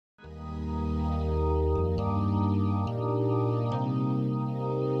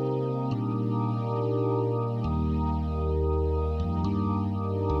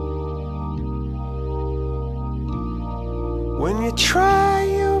When you try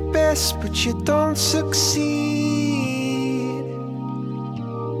your best but you don't succeed,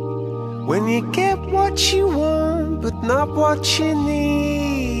 when you get what you want but not what you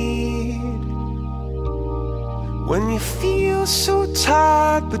need, when you feel so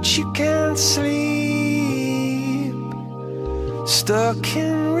tired but you can't sleep, stuck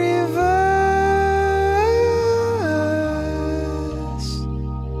in rivers,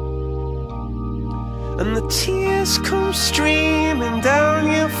 and the tears come streaming down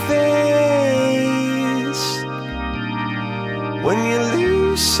your face, when you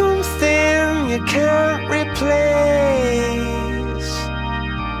lose something you can't replace,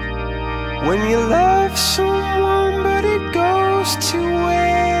 when you love someone but it goes to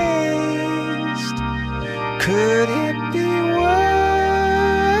waste. Could it be worse?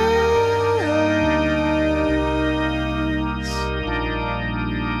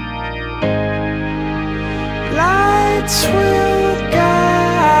 Lights will guide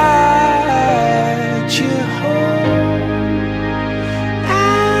you home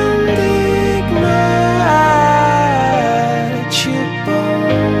and ignite your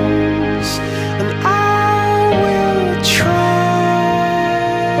bones, and I will try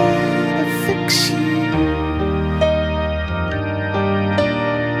to fix you.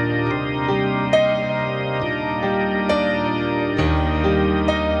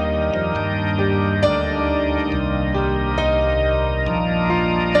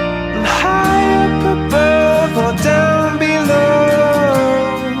 And high up above or down below,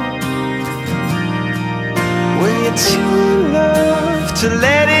 when you're too in love to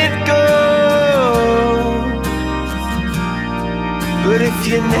let it go. But if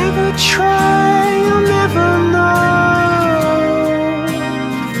you never try, you'll never know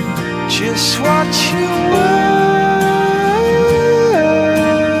just what you were.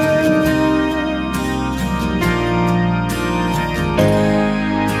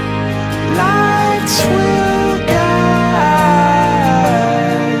 Lights will guide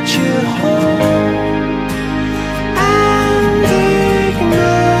you home and ignite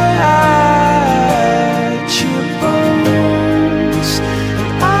your bones, and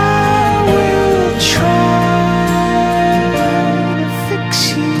I will try to fix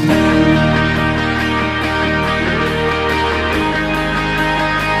you.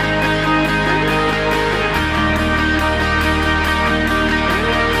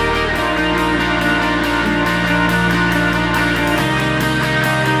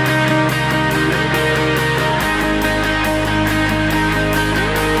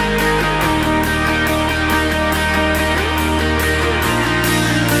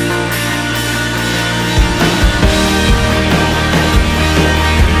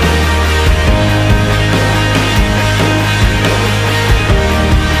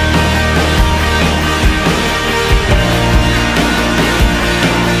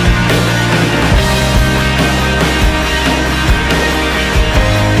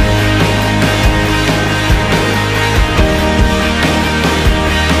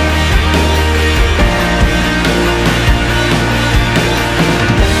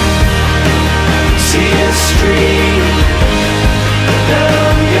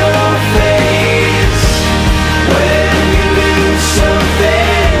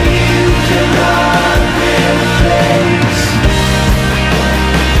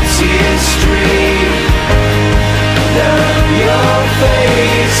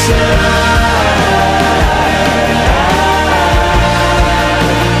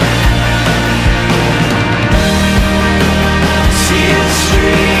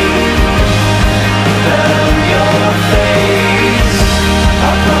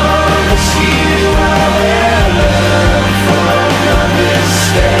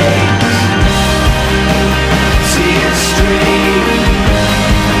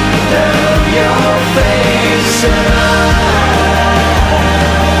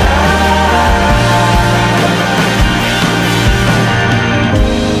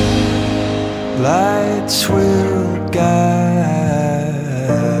 Lights will guide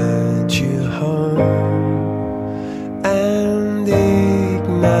you home and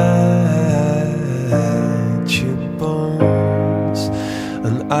ignite your bones,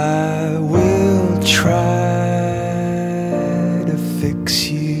 and I